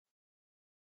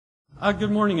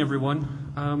Good morning,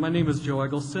 everyone. My name is Joe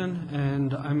Eggleston,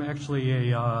 and I'm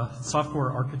actually a software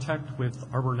architect with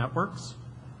Arbor Networks.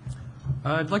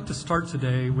 I'd like to start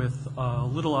today with a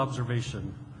little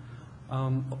observation.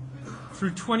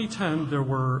 Through 2010, there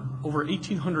were over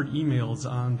 1,800 emails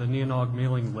on the NANOG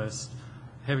mailing list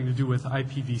having to do with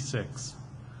IPv6.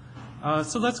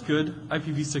 So that's good.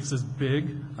 IPv6 is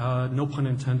big, no pun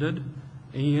intended,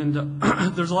 and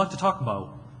there's a lot to talk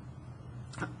about.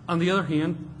 On the other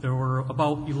hand, there were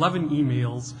about 11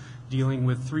 emails dealing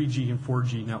with 3G and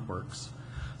 4G networks.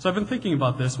 So I've been thinking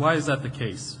about this. Why is that the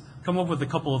case? Come up with a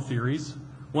couple of theories.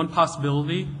 One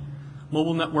possibility,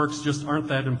 mobile networks just aren't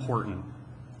that important.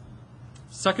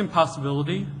 Second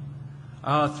possibility,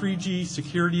 3G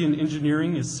security and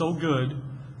engineering is so good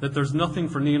that there's nothing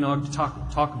for NANOG to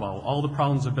talk about. All the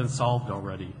problems have been solved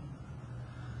already.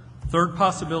 Third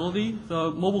possibility,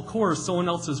 the mobile core is someone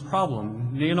else's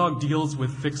problem. NANOG deals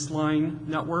with fixed line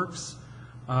networks,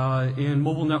 and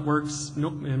mobile networks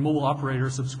and mobile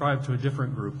operators subscribe to a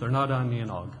different group. They're not on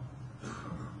NANOG.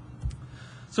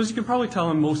 So as you can probably tell,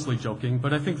 I'm mostly joking,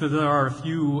 but I think that there are a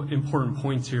few important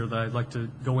points here that I'd like to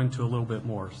go into a little bit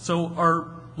more. So are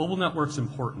mobile networks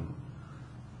important?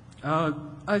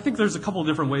 I think there's a couple of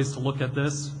different ways to look at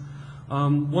this.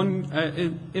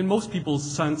 In most people's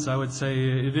sense, I would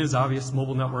say it is obvious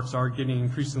mobile networks are getting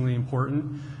increasingly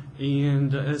important,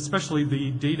 and especially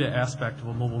the data aspect of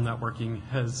a mobile networking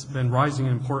has been rising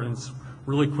in importance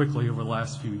really quickly over the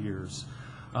last few years.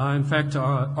 In fact,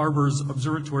 Arbor's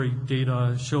observatory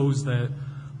data shows that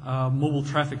mobile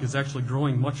traffic is actually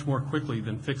growing much more quickly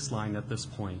than fixed line at this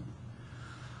point.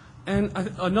 And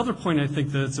another point I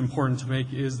think that it's important to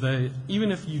make is that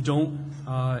even if you don't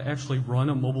actually run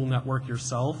a mobile network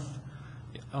yourself,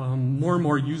 more and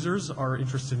more users are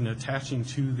interested in attaching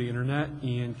to the internet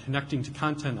and connecting to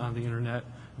content on the internet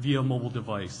via a mobile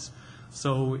device.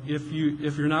 So if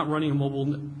you're not running a mobile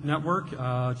network,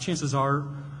 chances are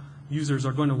users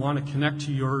are going to want to connect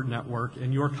to your network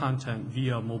and your content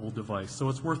via a mobile device. So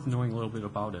it's worth knowing a little bit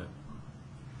about it.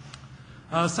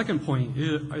 Second point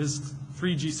is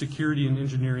 3G security and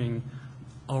engineering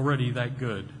already that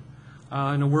good?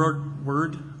 In a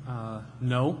word,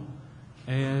 no,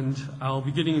 and I'll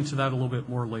be getting into that a little bit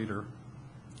more later.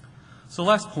 So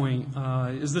last point,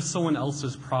 is this someone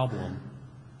else's problem?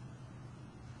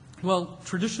 Well,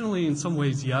 traditionally in some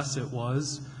ways, yes, it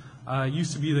was. It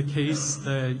used to be the case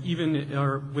that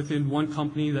even within one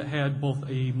company that had both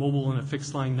a mobile and a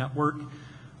fixed line network,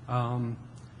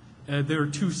 there are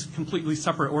two completely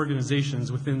separate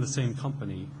organizations within the same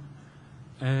company.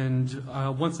 And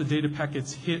once the data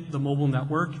packets hit the mobile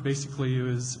network, basically it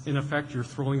was, in effect, you're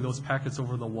throwing those packets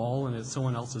over the wall and it's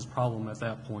someone else's problem at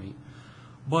that point.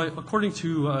 But according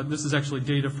to, this is actually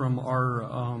data from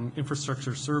our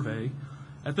infrastructure survey,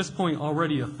 at this point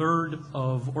already a third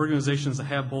of organizations that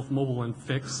have both mobile and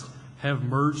fixed have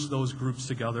merged those groups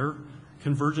together.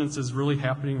 Convergence is really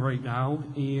happening right now,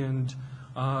 and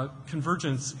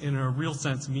convergence in a real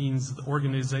sense means the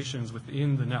organizations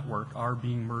within the network are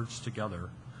being merged together.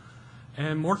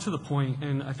 And more to the point,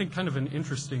 and I think kind of an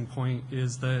interesting point,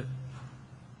 is that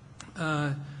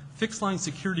fixed line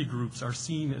security groups are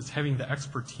seen as having the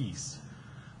expertise.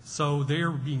 So they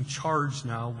are being charged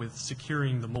now with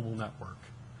securing the mobile network.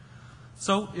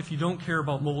 So if you don't care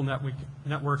about mobile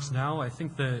networks now, I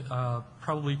think that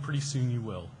probably pretty soon you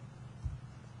will.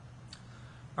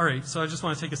 All right, so I just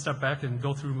want to take a step back and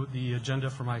go through the agenda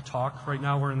for my talk. Right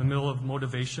now we're in the middle of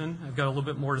motivation. I've got a little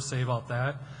bit more to say about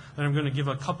that. Then I'm going to give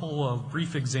a couple of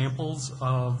brief examples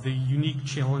of the unique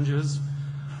challenges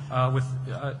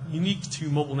unique to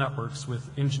mobile networks with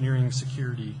engineering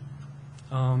security.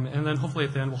 And then hopefully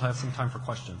at the end we'll have some time for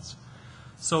questions.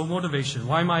 So motivation,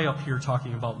 why am I up here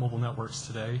talking about mobile networks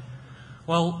today?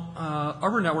 Well,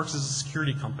 Arbor Networks is a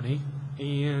security company,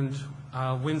 and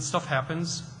when stuff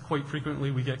happens, quite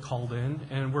frequently we get called in,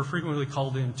 and we're frequently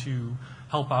called in to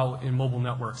help out in mobile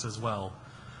networks as well.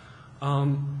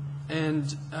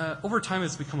 Over time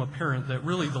it's become apparent that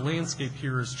really the landscape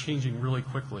here is changing really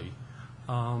quickly.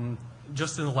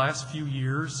 Just in the last few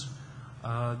years,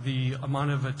 the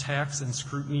amount of attacks and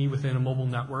scrutiny within a mobile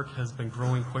network has been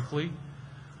growing quickly.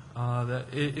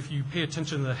 If you pay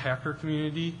attention to the hacker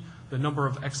community, the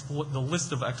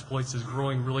list of exploits is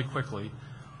growing really quickly.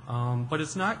 But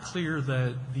it's not clear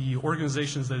that the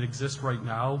organizations that exist right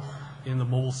now in the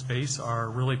mobile space are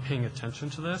really paying attention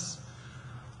to this.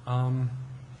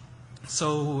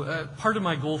 So part of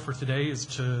my goal for today is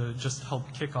to just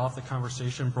help kick off the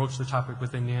conversation, broach the topic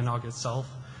within NANOG itself,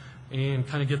 and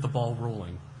kind of get the ball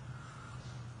rolling.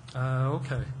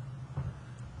 Okay.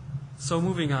 So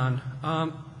moving on.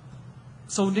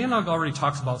 So NANOG already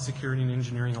talks about security and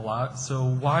engineering a lot, so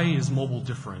why is mobile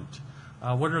different?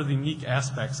 What are the unique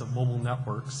aspects of mobile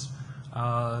networks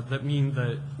that mean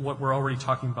that what we're already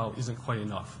talking about isn't quite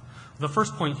enough? The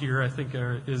first point here, I think,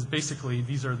 is basically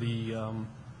these are the, I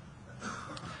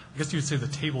guess you would say the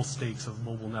table stakes of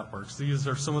mobile networks. These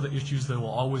are some of the issues that will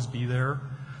always be there.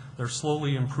 They're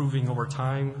slowly improving over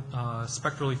time.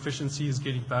 Spectral efficiency is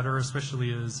getting better,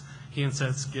 especially as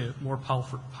handsets get more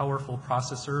powerful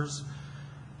processors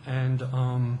and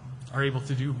are able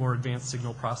to do more advanced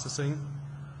signal processing.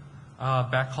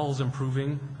 Backhaul is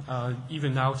improving.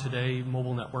 Even now today,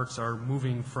 mobile networks are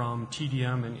moving from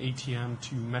TDM and ATM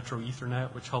to Metro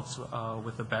Ethernet, which helps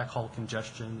with the backhaul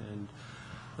congestion and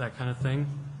that kind of thing.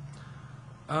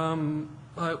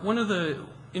 One of the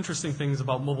interesting things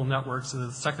about mobile networks,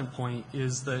 the second point,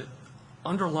 is that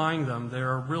underlying them, there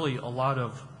are really a lot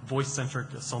of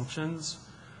voice-centric assumptions.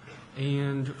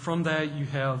 And from that, you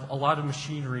have a lot of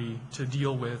machinery to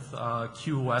deal with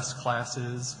QoS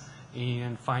classes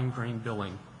and fine-grained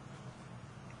billing.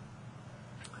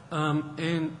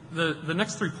 And the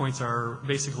next 3 points are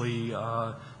basically,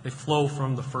 they flow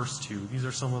from the first two. These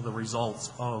are some of the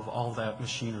results of all that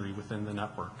machinery within the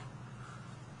network.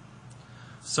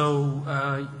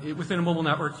 So within a mobile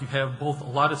network, you have both a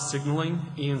lot of signaling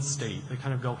and state. They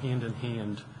kind of go hand in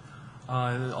hand.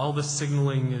 All this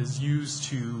signaling is used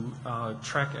to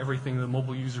track everything the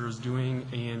mobile user is doing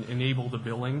and enable the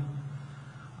billing.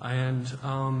 And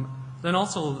then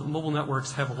also, mobile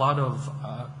networks have a lot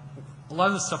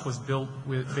of this stuff was built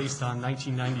based on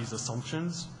 1990s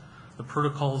assumptions. The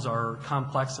protocols are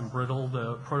complex and brittle.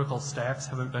 The protocol stacks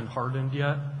haven't been hardened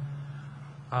yet.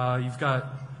 You've got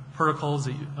protocols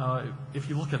that, if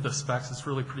you look at the specs, it's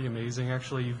really pretty amazing.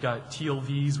 Actually, you've got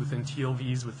TLVs within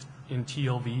TLVs within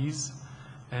TLVs.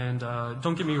 And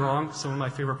don't get me wrong, some of my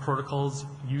favorite protocols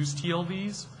use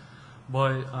TLVs,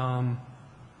 but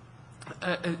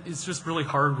it's just really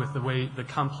hard with the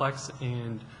complex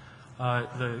and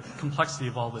the complexity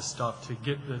of all this stuff to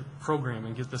get the program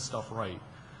and get this stuff right.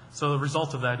 So the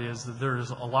result of that is that there's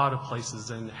a lot of places,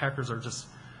 and hackers are just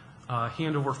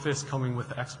hand over fist coming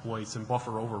with exploits and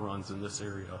buffer overruns in this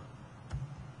area.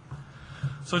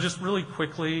 So just really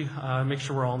quickly, make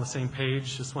sure we're all on the same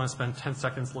page. Just want to spend 10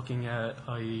 seconds looking at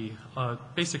a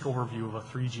basic overview of a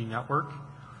 3G network.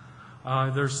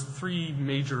 There's 3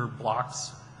 major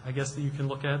blocks, I guess, that you can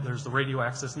look at. There's the radio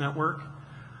access network.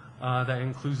 That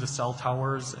includes the cell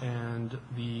towers and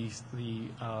the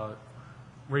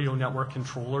radio network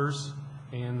controllers,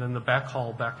 and then the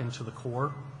backhaul back into the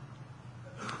core.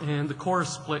 And the core is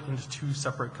split into 2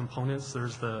 separate components.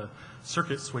 There's the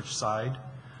circuit switch side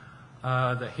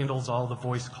that handles all the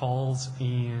voice calls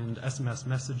and SMS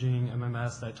messaging,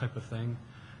 MMS, that type of thing.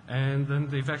 And then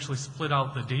they've actually split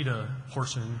out the data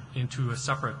portion into a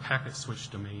separate packet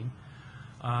switch domain.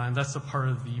 And that's the part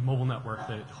of the mobile network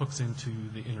that hooks into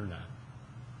the internet.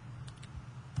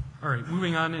 All right,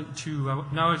 moving on into,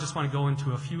 now I just want to go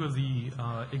into a few of the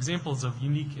examples of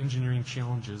unique engineering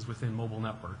challenges within mobile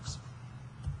networks.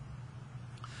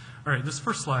 All right, this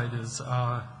first slide is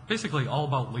basically all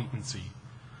about latency.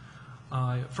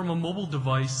 From a mobile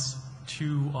device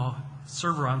to a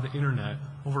server on the internet,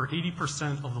 over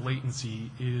 80% of the latency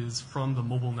is from the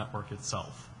mobile network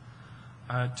itself.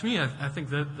 To me, I think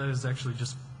that is actually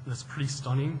that's pretty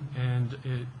stunning, and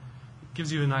it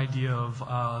gives you an idea of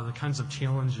the kinds of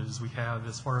challenges we have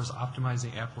as far as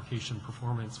optimizing application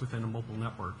performance within a mobile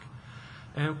network.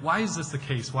 And why is this the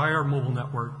case? Why are mobile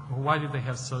network, or why do they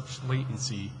have such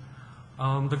latency?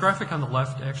 The graphic on the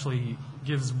left actually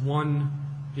gives one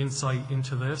insight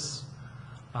into this.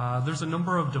 There's a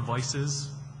number of devices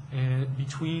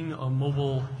between a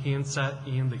mobile handset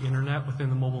and the internet within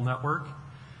the mobile network.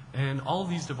 And all of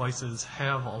these devices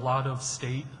have a lot of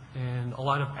state and a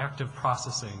lot of active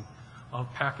processing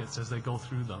of packets as they go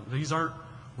through them. These aren't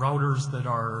routers that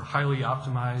are highly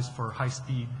optimized for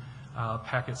high-speed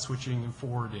packet switching and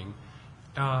forwarding.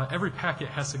 Every packet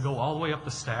has to go all the way up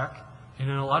the stack, and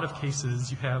in a lot of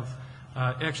cases you have,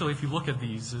 actually if you look at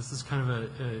these, this is kind of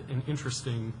an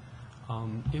interesting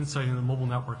insight into mobile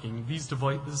networking.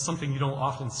 This is something you don't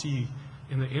often see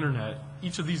in the internet.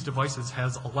 Each of these devices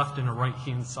has a left and a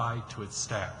right-hand side to its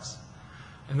stacks.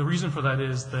 And the reason for that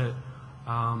is that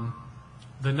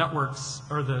the networks,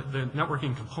 or the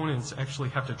networking components actually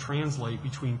have to translate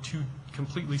between 2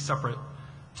 completely separate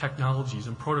technologies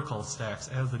and protocol stacks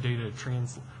as the data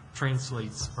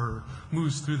translates or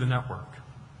moves through the network.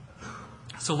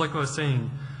 So like I was saying,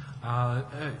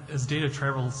 as data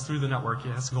travels through the network, it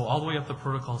has to go all the way up the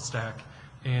protocol stack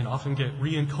and often get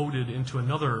re-encoded into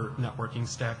another networking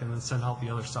stack and then sent out the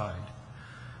other side.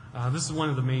 This is one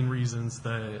of the main reasons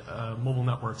that mobile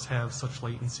networks have such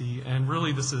latency, and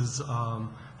really this is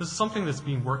something that's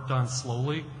being worked on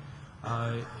slowly.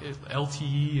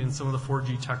 LTE and some of the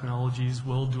 4G technologies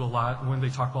will do a lot. When they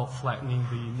talk about flattening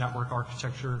the network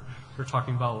architecture, they're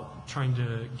talking about trying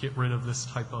to get rid of this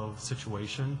type of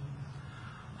situation.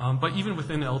 But even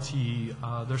within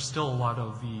LTE, there's still a lot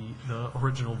of the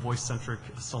original voice-centric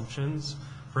assumptions.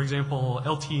 For example,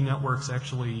 LTE networks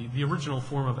actually, the original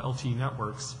form of LTE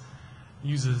networks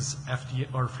uses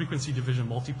or frequency division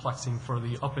multiplexing for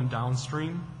the up and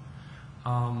downstream,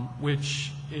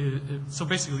 so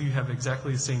basically you have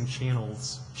exactly the same channel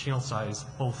size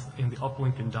both in the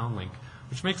uplink and downlink,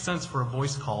 which makes sense for a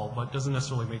voice call, but doesn't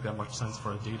necessarily make that much sense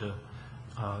for a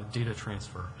data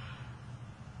transfer.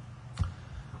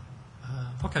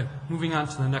 Okay, moving on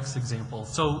to the next example.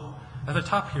 So at the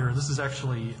top here, this is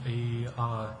actually a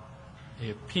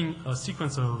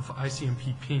sequence of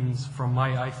ICMP pings from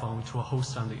my iPhone to a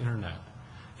host on the internet.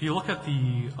 If you look at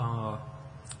the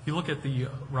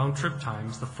round trip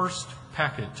times, the first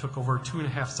packet took over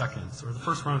 2.5 seconds, or the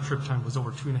first round trip time was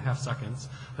over 2.5 seconds.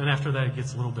 Then after that, it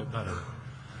gets a little bit better.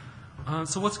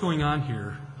 So what's going on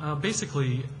here?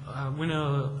 Basically, when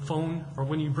a phone or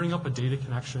when you bring up a data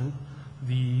connection,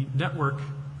 the network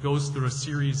goes through a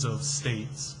series of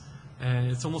states, and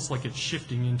it's almost like it's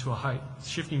shifting you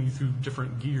through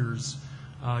different gears,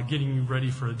 getting you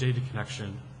ready for a data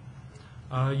connection.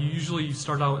 You usually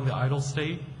start out in the idle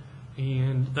state,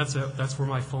 and that's where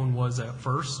my phone was at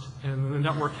first, and the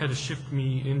network had to shift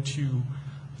me into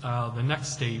the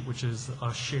next state, which is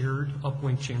a shared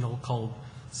uplink channel called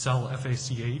cell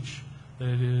FACH.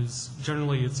 That is,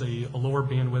 generally it's a lower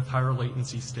bandwidth, higher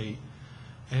latency state.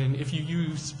 And if you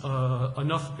use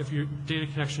if your data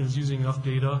connection is using enough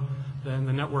data, then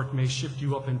the network may shift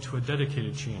you up into a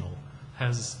dedicated channel,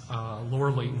 has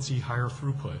lower latency, higher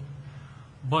throughput.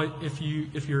 But if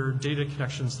your data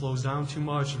connection slows down too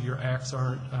much, if your ACKs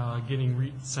aren't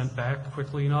getting sent back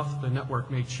quickly enough, the network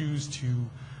may choose to,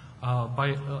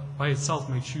 by itself,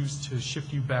 may choose to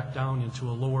shift you back down into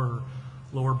a lower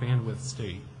bandwidth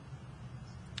state.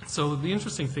 So the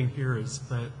interesting thing here is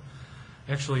that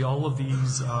actually all of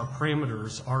these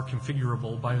parameters are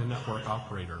configurable by the network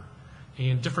operator.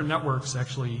 And different networks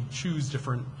actually choose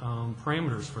different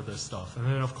parameters for this stuff. And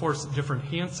then, of course, different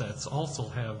handsets also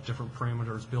have different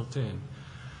parameters built in.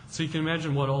 So you can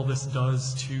imagine what all this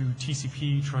does to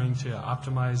TCP trying to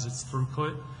optimize its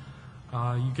throughput.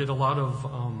 You get a lot of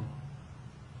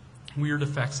weird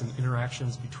effects and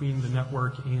interactions between the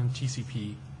network and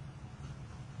TCP.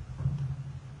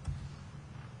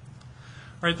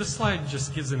 All right, this slide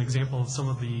just gives an example of some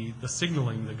of the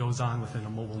signaling that goes on within a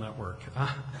mobile network.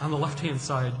 On the left-hand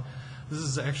side, this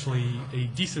is actually a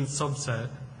decent subset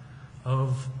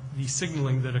of the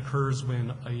signaling that occurs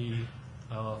when a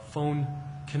phone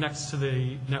connects to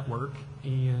the network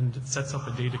and sets up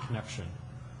a data connection.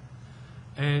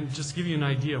 And just to give you an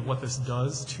idea of what this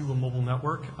does to a mobile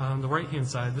network, on the right-hand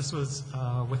side, this was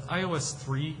with iOS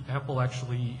 3, Apple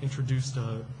actually introduced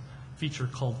a feature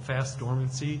called fast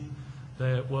dormancy.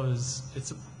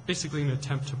 It's basically an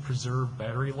attempt to preserve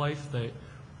battery life that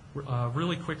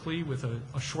really quickly with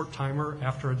a short timer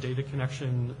after a data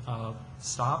connection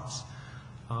stops,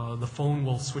 the phone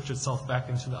will switch itself back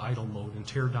into the idle mode and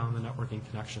tear down the networking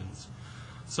connections.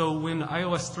 So when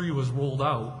iOS 3 was rolled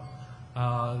out,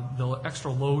 the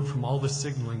extra load from all this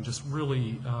signaling just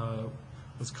really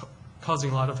was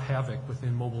causing a lot of havoc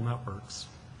within mobile networks.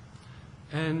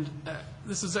 And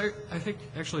this is, I think,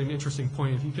 actually an interesting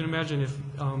point. If you can imagine if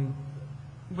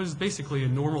it was basically a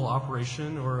normal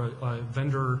operation or a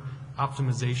vendor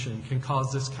optimization can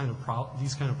cause these kind of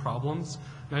problems,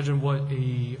 imagine what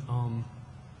a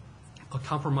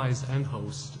compromised end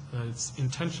host that's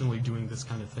intentionally doing this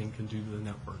kind of thing can do to the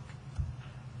network.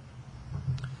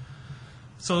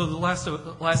 So the last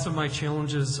of my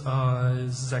challenges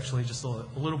is actually just a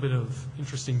little bit of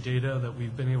interesting data that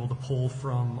we've been able to pull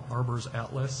from Arbor's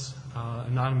Atlas,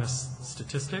 anonymous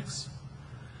statistics.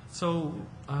 So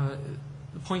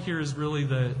the point here is really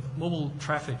that mobile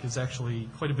traffic is actually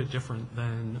quite a bit different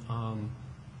than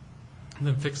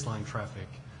fixed line traffic.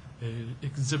 It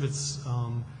exhibits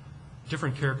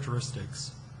different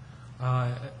characteristics.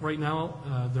 Right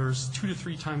now, there's 2 to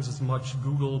 3 times as much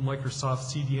Google,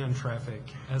 Microsoft CDN traffic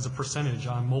as a percentage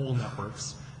on mobile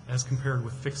networks as compared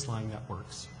with fixed line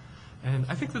networks. And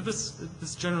I think that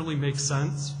this generally makes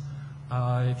sense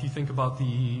if you think about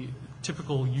the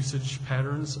typical usage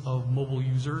patterns of mobile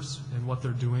users and what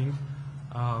they're doing.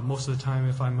 Most of the time,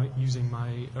 if I'm using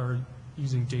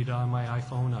data on my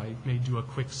iPhone, I may do a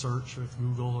quick search with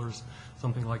Google or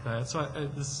something like that. So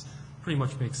this pretty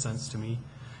much makes sense to me.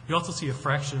 You also see a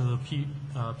fraction of the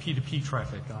P2P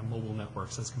traffic on mobile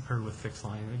networks as compared with fixed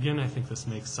line. Again, I think this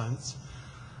makes sense.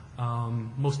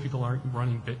 Most people aren't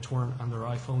running BitTorrent on their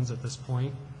iPhones at this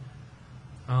point.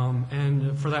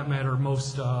 And for that matter,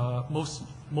 most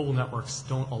mobile networks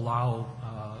don't allow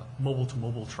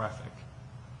mobile-to-mobile traffic.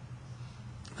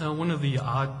 One of the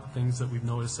odd things that we've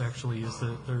noticed actually is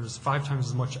that there's 5 times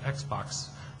as much Xbox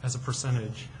as a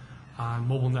percentage on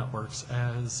mobile networks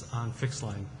as on fixed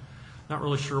line. Not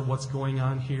really sure what's going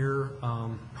on here.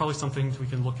 Probably something we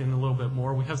can look in a little bit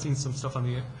more. We have seen some stuff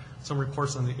on some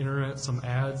reports on the internet, some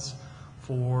ads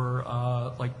for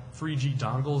like 3G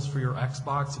dongles for your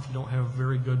Xbox if you don't have a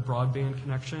very good broadband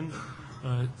connection.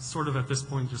 It's sort of at this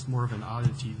point just more of an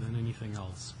oddity than anything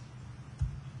else.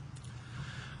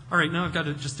 All right, now I've got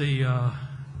I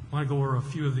want to go over a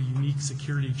few of the unique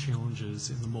security challenges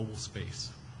in the mobile space.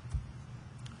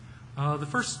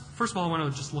 First of all, I want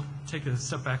to just take a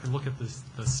step back and look at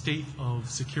the state of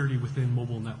security within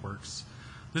mobile networks.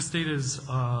 This data is,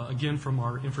 again, from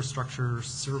our infrastructure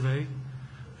survey.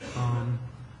 I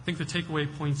think the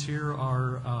takeaway points here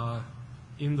are,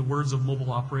 in the words of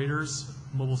mobile operators,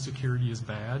 mobile security is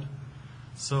bad.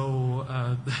 So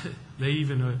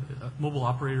mobile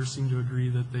operators seem to agree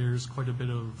that there's quite a bit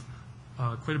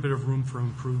of room for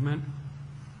improvement.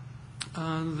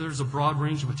 There's a broad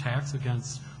range of attacks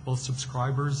against both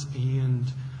subscribers and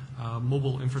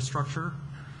mobile infrastructure.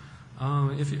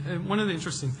 One of the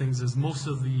interesting things is most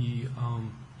of the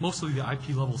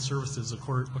IP level services,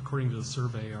 according to the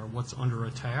survey, are what's under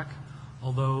attack.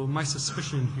 Although my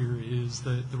suspicion here is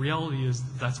that the reality is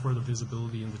that's where the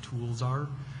visibility and the tools are.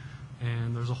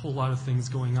 And there's a whole lot of things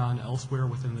going on elsewhere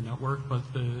within the network, but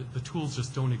the tools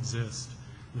just don't exist.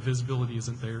 The visibility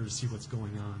isn't there to see what's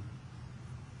going on.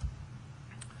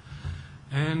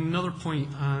 And another point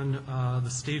on the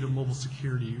state of mobile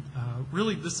security,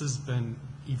 really this has been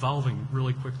evolving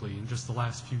really quickly in just the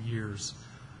last few years.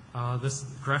 This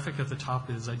graphic at the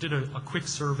top is, I did a quick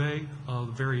survey of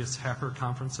various hacker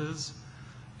conferences,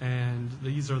 and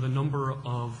these are the number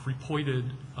of reported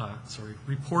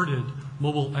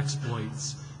mobile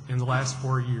exploits in the last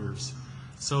 4 years.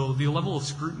 So the level of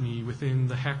scrutiny within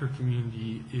the hacker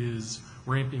community is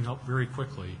ramping up very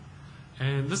quickly.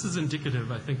 And this is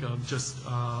indicative, I think, of just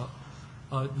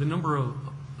the number of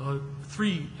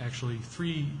three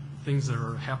things that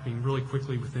are happening really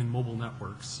quickly within mobile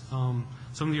networks. Some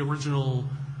of the original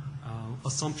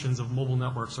assumptions of mobile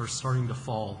networks are starting to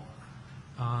fall.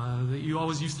 That you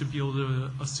always used to be able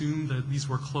to assume that these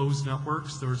were closed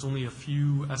networks. There was only a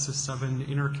few SS7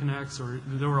 interconnects, or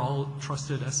they were all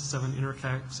trusted SS7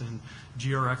 interconnects and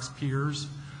GRX peers,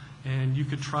 and you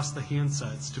could trust the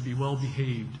handsets to be well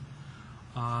behaved.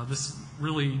 This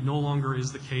really no longer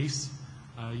is the case.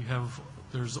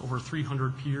 There's over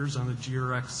 300 peers on the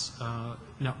GRX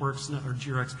networks, or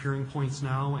GRX peering points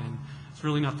now, and it's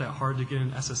really not that hard to get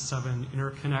an SS7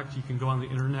 interconnect. You can go on the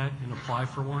internet and apply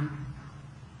for one.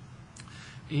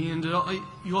 And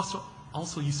you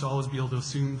also used to always be able to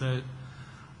assume that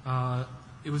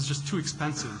it was just too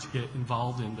expensive to get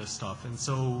involved in this stuff, and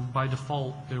so by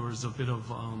default there was a bit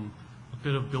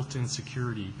of built-in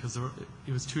security because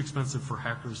it was too expensive for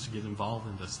hackers to get involved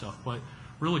in this stuff. But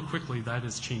really quickly that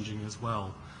is changing as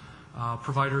well.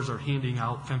 Providers are handing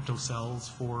out femtocells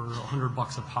for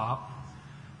 $100 a pop,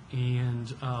 and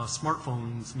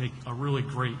smartphones make a really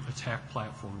great attack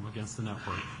platform against the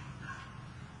network.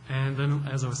 And then,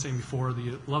 as I was saying before,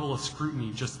 the level of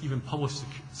scrutiny, just even published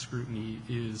scrutiny,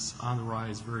 is on the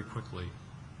rise very quickly.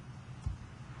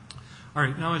 All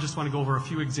right, now I just want to go over a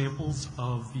few examples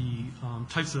of the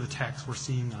types of attacks we're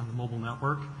seeing on the mobile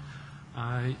network.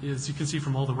 As you can see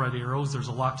from all the red arrows, there's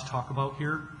a lot to talk about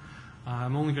here.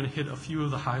 I'm only going to hit a few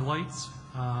of the highlights.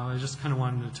 I just kind of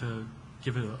wanted to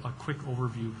give it a quick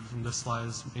overview from this slide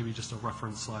as maybe just a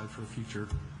reference slide for the future.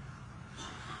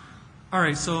 All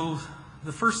right, so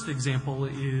the first example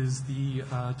is the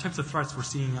types of threats we're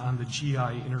seeing on the GI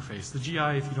interface. The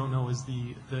GI, if you don't know, is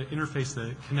the interface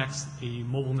that connects a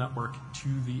mobile network to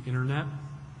the internet.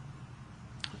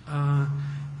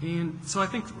 And so I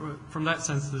think from that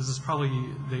sense, this is probably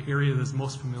the area that's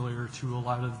most familiar to a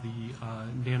lot of the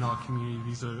NANOG community.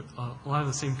 These are a lot of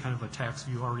the same kind of attacks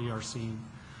you already are seeing.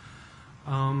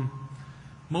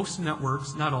 Most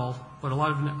networks, not all, but a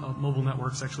lot of mobile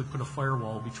networks actually put a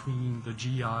firewall between the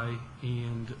GI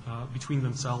and between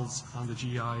themselves on the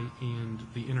GI and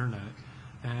the internet.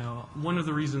 One of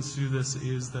the reasons to do this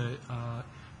is that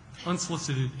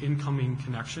unsolicited incoming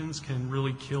connections can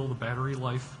really kill the battery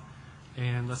life,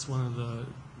 and that's one of the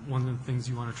things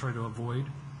you want to try to avoid.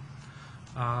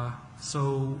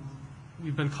 So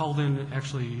we've been called in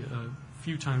actually a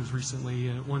few times recently,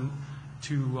 and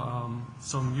to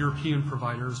some European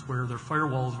providers where their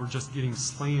firewalls were just getting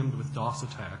slammed with DOS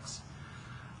attacks.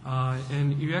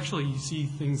 And you see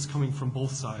things coming from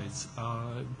both sides,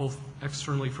 both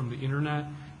externally from the internet,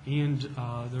 and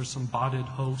there's some botted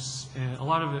hosts. And a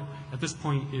lot of it at this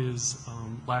point is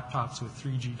laptops with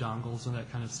 3G dongles and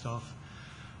that kind of stuff.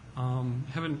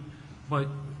 But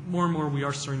more and more we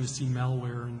are starting to see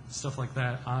malware and stuff like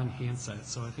that on handsets.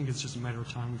 So I think it's just a matter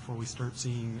of time before we start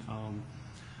seeing, a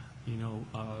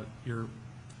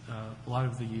lot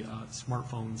of the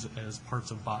smartphones as parts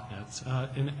of botnets.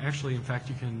 And actually, in fact,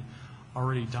 you can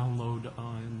already download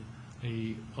on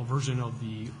a version of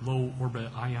the low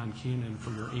orbit ion cannon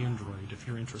for your Android if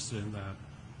you're interested in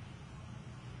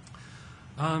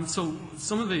that. So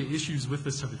some of the issues with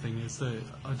this type of thing is that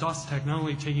a DOS attack, not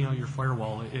only taking out your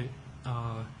firewall,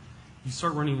 you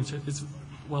start running into,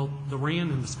 the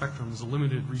RAN in the spectrum is a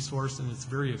limited resource and it's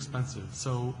very expensive.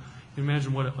 So you can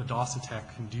imagine what a DOS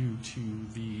attack can do to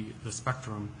the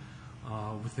spectrum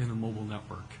within a mobile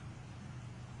network.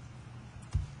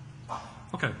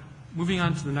 Okay, moving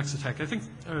on to the next attack. I think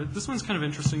this one's kind of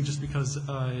interesting just because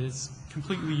it's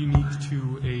completely unique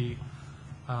to a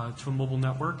mobile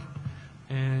network.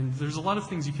 And there's a lot of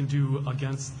things you can do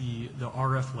against the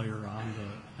RF layer on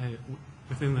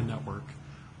within the network.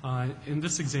 In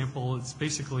this example, it's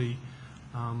basically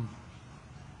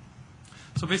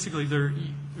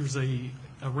there's a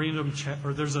random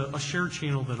there's a shared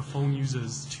channel that a phone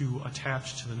uses to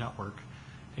attach to the network,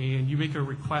 and you make a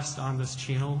request on this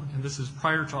channel, and this is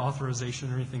prior to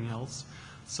authorization or anything else.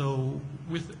 So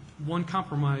with one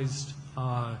compromised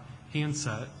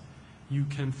handset, you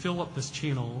can fill up this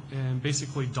channel and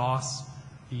basically DOS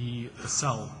the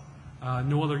cell.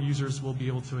 No other users will be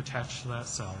able to attach to that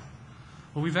cell.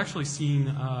 Well, we've actually seen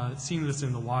this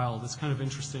in the wild. It's kind of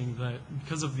interesting that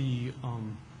because of the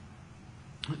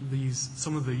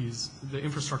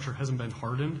infrastructure hasn't been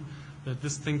hardened, that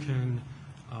this thing can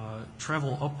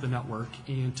travel up the network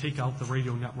and take out the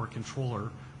radio network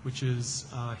controller, which is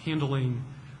handling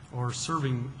or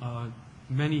serving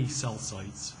many cell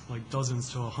sites, like dozens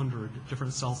to 100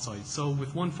 different cell sites. So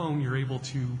with one phone, you're able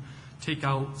to take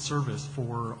out service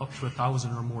for up to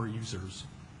 1,000 or more users.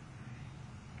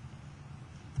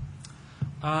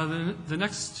 The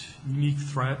next unique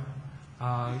threat,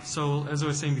 so as I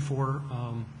was saying before,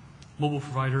 mobile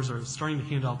providers are starting to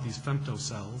hand out these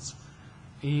femtocells.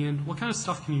 And what kind of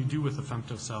stuff can you do with a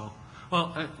femtocell?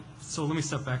 Well, so let me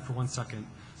step back for 1 second.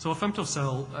 So a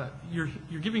femtocell, you're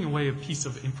giving away a piece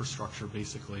of infrastructure,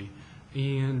 basically.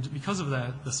 And because of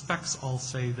that, the specs all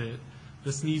say that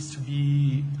this needs to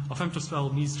be, a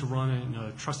femtocell needs to run in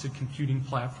a trusted computing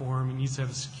platform. It needs to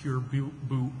have a secure boot,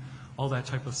 all that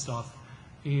type of stuff.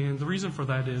 And the reason for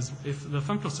that is if the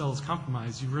femtocell is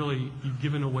compromised, you've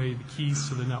given away the keys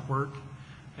to the network.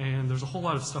 And there's a whole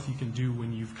lot of stuff you can do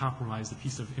when you've compromised a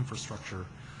piece of infrastructure.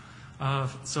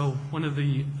 So one of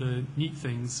the neat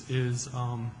things is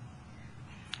one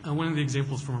of the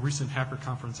examples from a recent hacker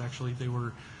conference. Actually, they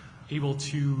were able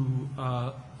to.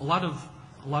 A lot of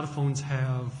phones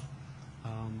have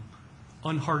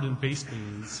unhardened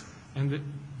basebands, and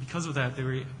because of that,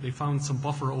 they found some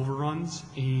buffer overruns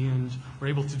and were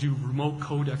able to do remote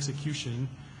code execution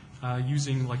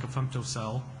using like a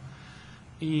femtocell,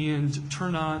 and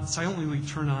silently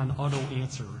turn on auto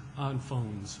answer on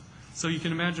phones. So you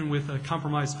can imagine with a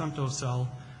compromised femtocell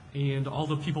and all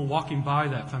the people walking by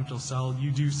that femtocell,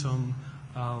 you do some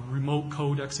remote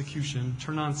code execution,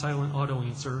 turn on silent auto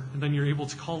answer, and then you're able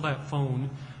to call that phone,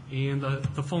 and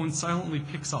the phone silently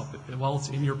picks up while it's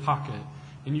in your pocket,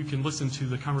 and you can listen to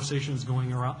the conversations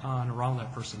going on around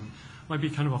that person. Might be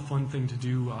kind of a fun thing to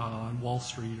do on Wall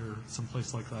Street or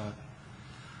someplace like that.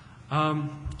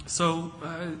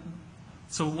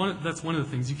 That's one of the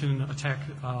things. You can attack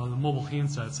the mobile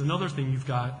handsets. Another thing you've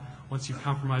got once you've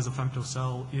compromised a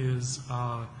femtocell is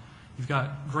you've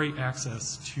got great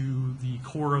access to the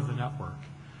core of the network.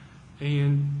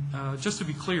 And just to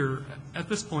be clear, at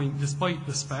this point, despite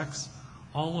the specs,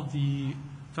 all of the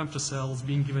femtocells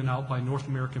being given out by North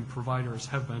American providers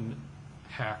have been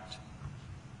hacked.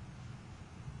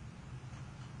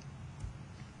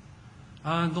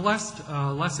 The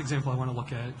last example I want to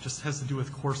look at just has to do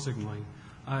with core signaling.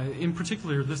 In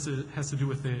particular, this has to do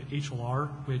with the HLR,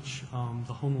 which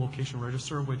the home location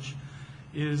register, which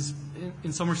is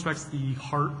in some respects the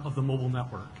heart of the mobile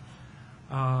network.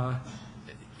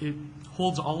 It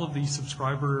holds all of the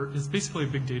it's basically a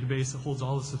big database. It holds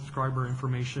all the subscriber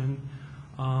information,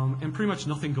 and pretty much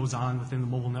nothing goes on within the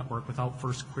mobile network without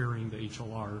first querying the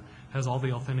HLR. It has all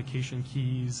the authentication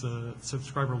keys,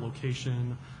 subscriber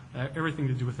location, everything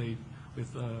to do with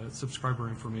subscriber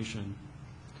information.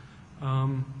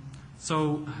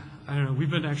 So, I don't know, we've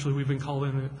been called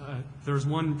in, there was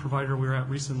one provider we were at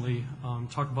recently,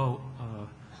 talk about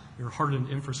your hardened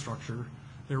infrastructure.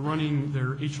 They're running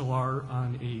their HLR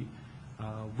on a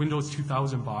Windows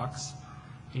 2000 box,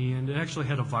 and it actually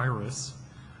had a virus,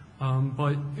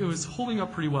 but it was holding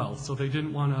up pretty well, so they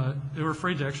were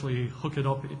afraid to actually hook it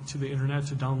up to the internet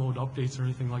to download updates or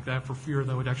anything like that for fear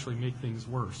that would actually make things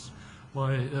worse. Well,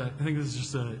 I think this is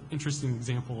just an interesting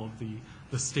example of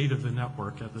the state of the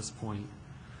network at this point.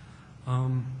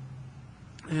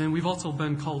 And we've also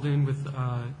been called in with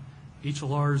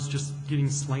HLRs just getting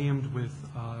slammed with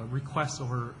requests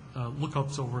over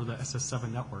lookups over the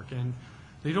SS7 network. And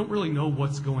they don't really know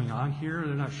what's going on here.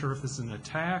 They're not sure if this is an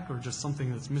attack or just something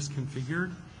that's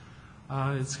misconfigured.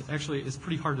 It's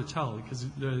pretty hard to tell because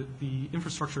the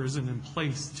infrastructure isn't in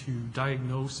place to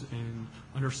diagnose and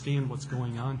understand what's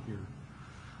going on here.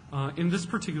 In this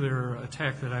particular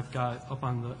attack that I've got up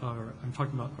on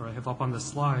I have up on the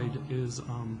slide is,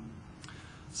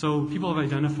 so people have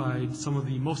identified some of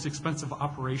the most expensive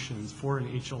operations for an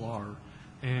HLR,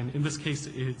 and in this case,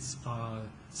 it's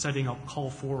setting up call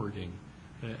forwarding.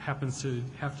 It happens to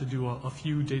have to do a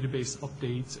few database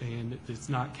updates, and it's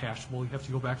not cacheable. You have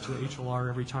to go back to the HLR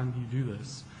every time you do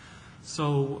this.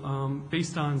 So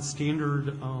based on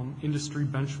standard industry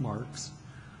benchmarks,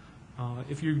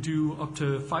 if you do up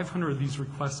to 500 of these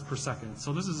requests per second,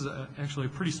 so this is actually a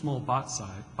pretty small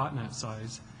botnet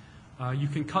size, you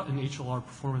can cut an HLR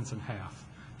performance in half.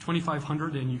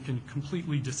 2,500 and you can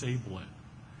completely disable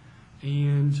it.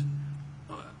 And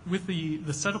with the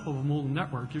setup of a mobile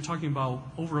network, you're talking about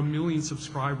over 1 million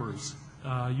subscribers.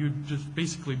 You'd just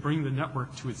basically bring the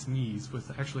network to its knees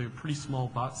with actually a pretty small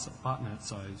botnet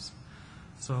size.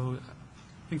 So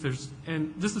I think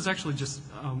and this is actually just,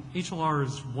 HLR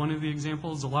is one of the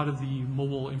examples. A lot of the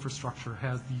mobile infrastructure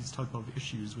has these type of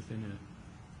issues within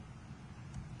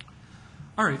it.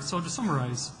 All right, so to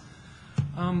summarize,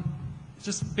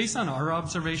 just based on our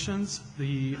observations,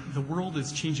 the world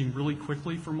is changing really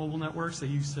quickly for mobile networks. They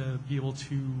used to be able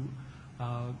to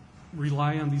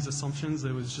rely on these assumptions.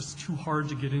 It was just too hard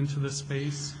to get into this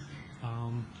space,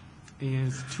 and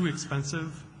it's too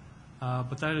expensive.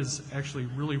 But that is actually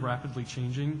really rapidly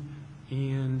changing,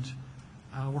 and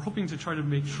we're hoping to try to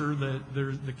make sure that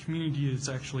the community is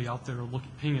actually out there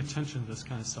paying attention to this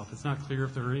kind of stuff. It's not clear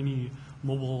if there are any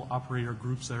mobile operator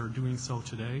groups that are doing so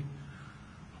today.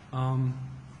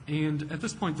 And at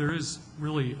this point, there is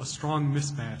really a strong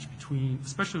mismatch between,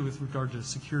 especially with regard to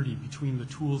security, between the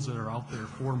tools that are out there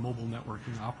for mobile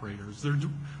networking operators. They're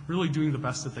really doing the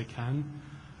best that they can,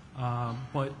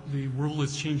 but the world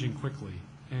is changing quickly,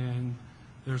 and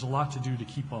there's a lot to do to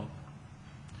keep up.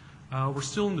 We're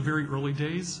still in the very early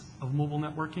days of mobile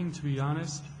networking, to be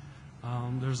honest.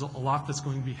 There's a lot that's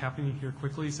going to be happening here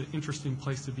quickly. It's an interesting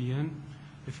place to be in.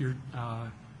 If you're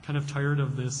kind of tired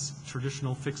of this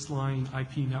traditional fixed line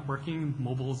IP networking,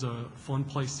 mobile is a fun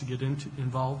place to get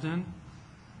involved in.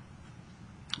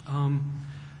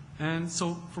 And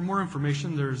so for more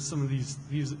information, there's some of these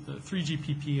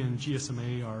 3GPP and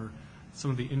GSMA are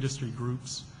some of the industry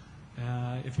groups.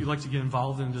 If you'd like to get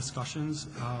involved in discussions,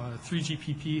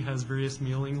 3GPP has various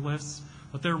mailing lists,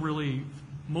 but they're really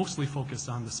mostly focused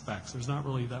on the specs. There's not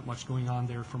really that much going on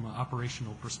there from an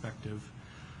operational perspective.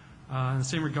 In the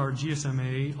same regard,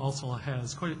 GSMA also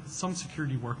has quite some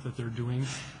security work that they're doing.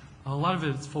 A lot of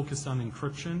it is focused on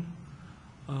encryption,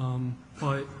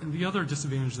 but the other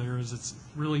disadvantage there is it's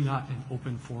really not an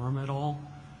open forum at all.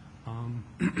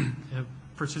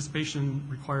 Participation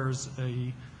requires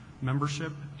a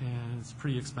membership, and it's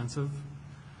pretty expensive.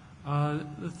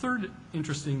 The third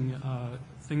interesting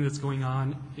thing that's going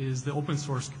on is the open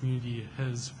source community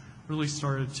has really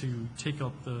started to take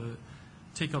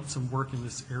up some work in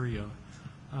this area.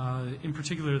 In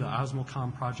particular, the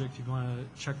Osmocom project, if you want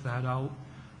to check that out.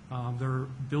 They're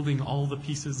building all the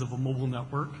pieces of a mobile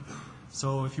network.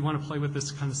 So if you want to play with this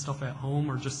kind of stuff at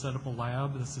home or just set up a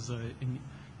lab, this is an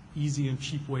easy and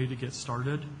cheap way to get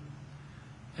started.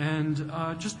 And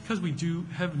just because we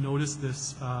have noticed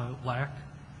this lack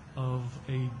of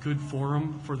a good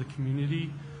forum for the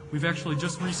community, we've actually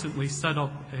just recently set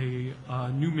up a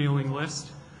new mailing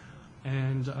list,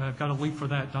 and I've got a link for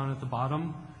that down at the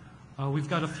bottom. We've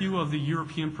got a few of the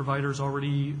European providers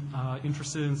already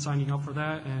interested in signing up for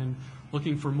that and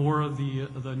looking for more of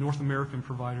the North American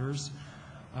providers.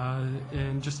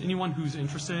 And just anyone who's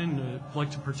interested and would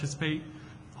like to participate,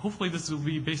 hopefully this will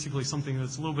be basically something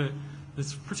that's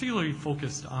that's particularly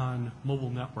focused on mobile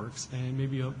networks and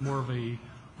maybe more of a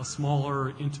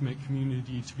smaller, intimate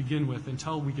community to begin with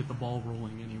until we get the ball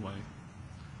rolling anyway.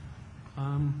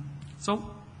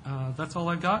 So that's all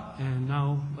I've got, and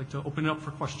now I'd like to open it up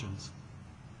for questions.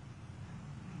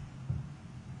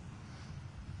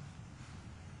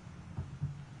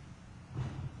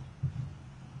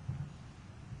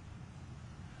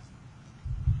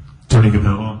 Tony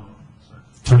Capella.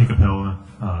 Tony Capella,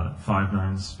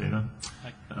 5.9's data.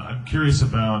 I'm curious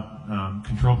about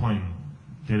control plane,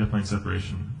 data plane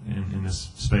separation in this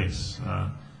space.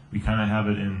 We kind of have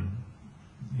it in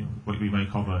what we might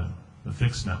call the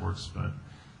fixed networks, but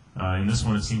in this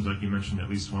one it seems like you mentioned at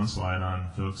least one slide on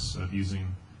folks of using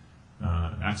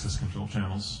access control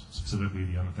channels, specifically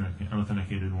the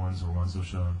unauthenticated ones or ones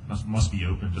which must be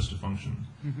open just to function.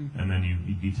 Mm-hmm. And then you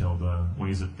detailed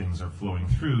ways that things are flowing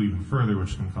through even further,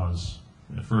 which can cause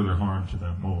further harm to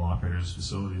the mobile operators'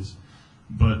 facilities.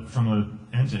 But from an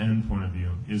end-to-end point of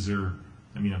view, is there,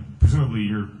 presumably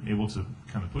you're able to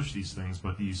kind of push these things,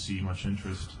 but do you see much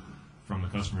interest from the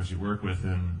customers you work with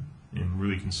in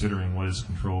really considering what is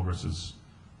control versus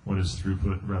what is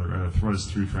throughput, rather what is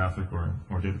through traffic or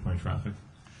data plane traffic,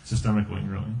 systemically,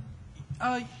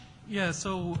 really? Yeah.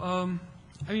 So,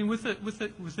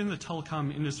 within the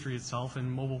telecom industry itself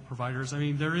and mobile providers,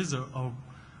 there is a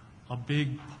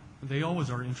big. They always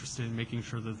are interested in making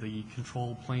sure that the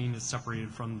control plane is separated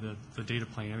from the data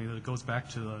plane. It goes back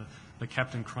to the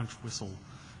Captain Crunch whistle.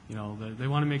 They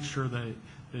want to make sure that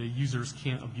the users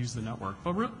can't abuse the network.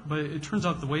 But it turns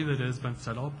out the way that it has been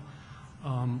set up,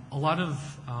 a lot of,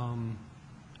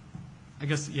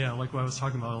 like what I was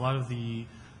talking about, a lot of the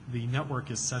network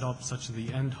is set up such that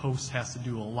the end host has to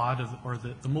do a lot of, or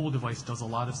the mobile device does a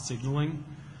lot of signaling.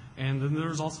 And then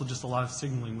there's also just a lot of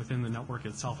signaling within the network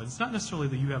itself. And it's not necessarily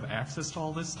that you have access to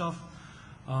all this stuff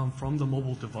from the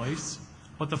mobile device,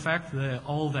 but the fact that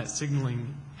all of that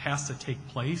signaling has to take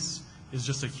place is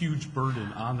just a huge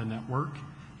burden on the network.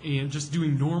 And just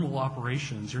doing normal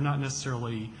operations, you're not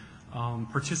necessarily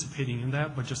participating in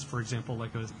that, but just, for example,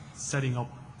 like setting up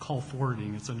call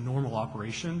forwarding, it's a normal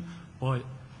operation, but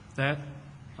that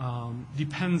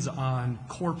depends on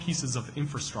core pieces of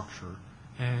infrastructure.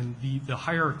 And the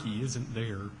hierarchy isn't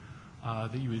there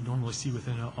that you would normally see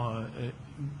within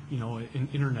an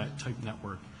internet type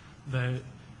network. That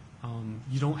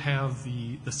you don't have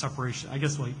the separation. I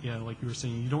guess like you were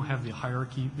saying, you don't have the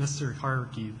necessary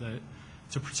hierarchy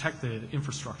to protect the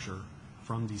infrastructure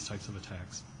from these types of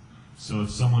attacks. So if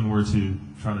someone were to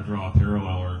try to draw a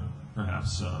parallel or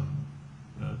perhaps a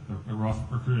rough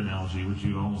recruit analogy,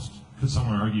 could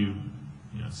someone argue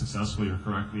successfully or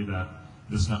correctly that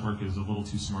this network is a little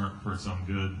too smart for its own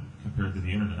good compared to the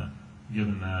internet,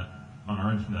 given that on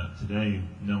our internet today,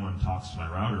 no one talks to my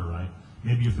router, right?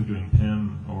 Maybe if they're doing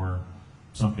PIM or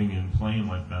something in plain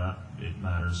like that, it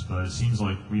matters, but it seems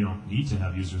like we don't need to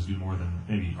have users do more than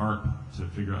maybe ARP to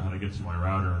figure out how to get to my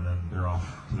router, and then they're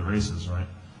off to the races, right?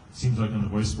 It seems like in the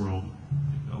voice world,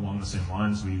 along the same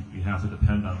lines, we have to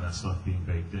depend on that stuff being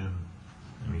baked in,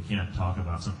 and we can't talk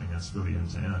about something that's really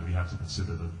end-to-end. We have to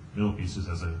consider the middle pieces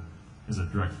as a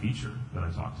direct feature that I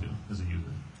talk to as a user.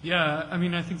 Yeah,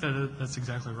 I think that's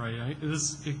exactly right.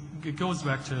 It goes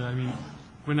back to,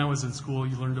 when I was in school,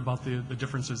 you learned about the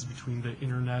differences between the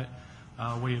internet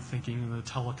way of thinking and the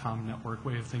telecom network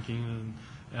way of thinking, and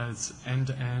as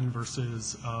end-to-end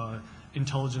versus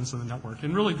intelligence of the network.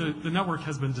 And really, the network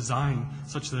has been designed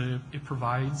such that it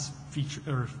provides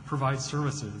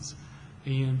services,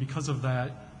 and because of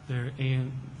that,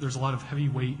 there's a lot of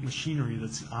heavyweight machinery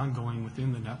that's ongoing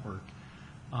within the network.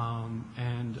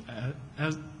 And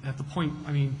at the point,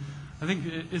 I think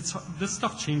this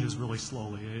stuff changes really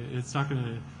slowly. It's not going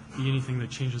to be anything that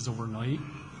changes overnight.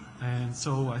 And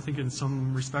so I think in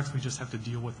some respects we just have to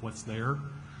deal with what's there.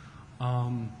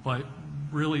 But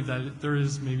really that there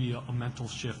is maybe a mental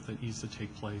shift that needs to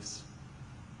take place.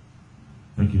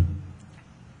 Thank you.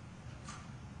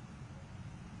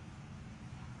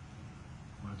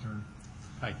 My turn.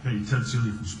 Hi. Hey, Ted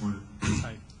Seeley from Splendid.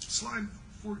 Hi. Slide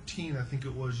 14, I think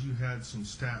it was, you had some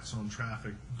stats on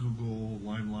traffic, Google,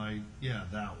 Limelight, yeah,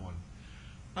 that one.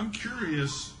 I'm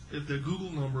curious if the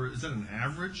Google number, is that an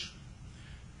average?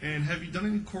 And have you done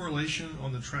any correlation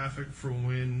on the traffic from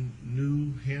when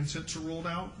new handsets are rolled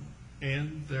out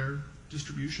and their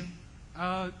distribution?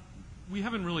 We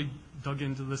haven't really dug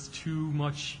into this too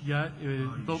much yet.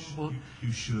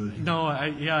 You should. No,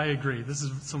 I agree. This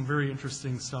is some very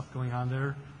interesting stuff going on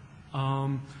there.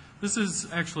 This is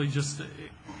actually just,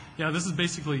 this is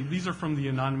basically, these are from the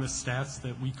anonymous stats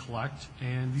that we collect,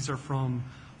 and these are from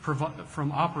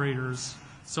operators.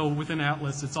 So within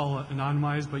Atlas, it's all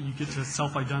anonymized, but you get to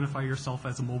self-identify yourself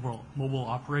as a mobile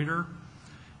operator.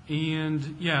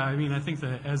 And I think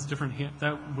that as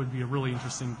that would be a really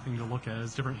interesting thing to look at.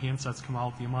 As different handsets come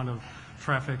out, the amount of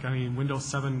traffic. Windows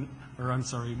 7,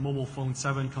 mobile phone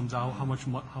 7 comes out. How much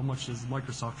does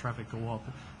Microsoft traffic go up,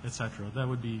 etc. That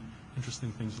would be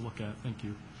interesting things to look at. Thank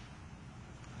you.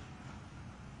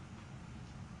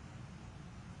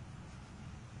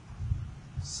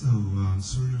 So,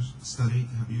 through your study,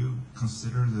 have you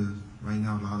considered right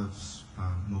now a lot of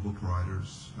mobile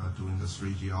providers doing the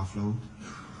 3G offload?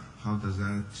 How does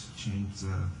that change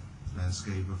the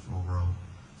landscape of overall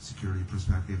security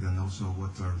perspective, and also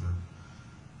what are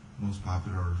the most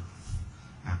popular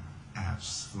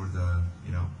apps for the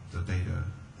the data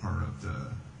part of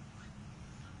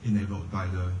the enabled by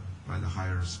the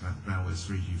higher bandwidth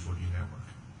 3G 4G network?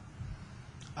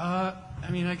 I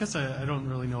mean, I guess I don't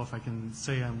really know if I can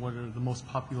say on what are the most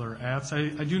popular apps.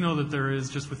 I do know that there is,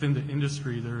 just within the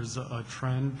industry, there's a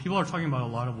trend. People are talking about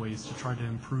a lot of ways to try to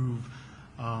improve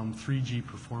 3G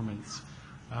performance.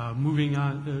 Moving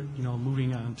on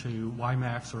to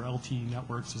WiMAX or LTE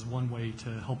networks is one way to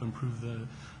help improve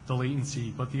the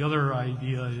latency. But the other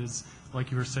idea is, like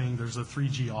you were saying, there's a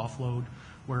 3G offload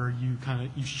where you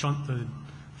shunt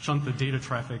the data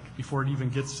traffic before it even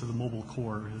gets to the mobile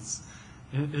core.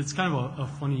 It's kind of a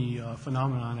funny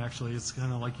phenomenon, actually. It's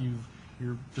kind of like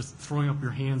you're just throwing up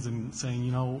your hands and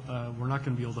saying, we're not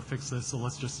going to be able to fix this, so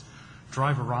let's just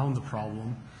drive around the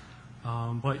problem.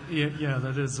 But yeah,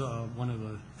 that is one of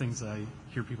the things that I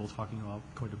hear people talking about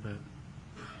quite a bit.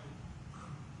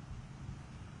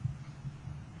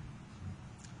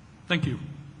 Thank you.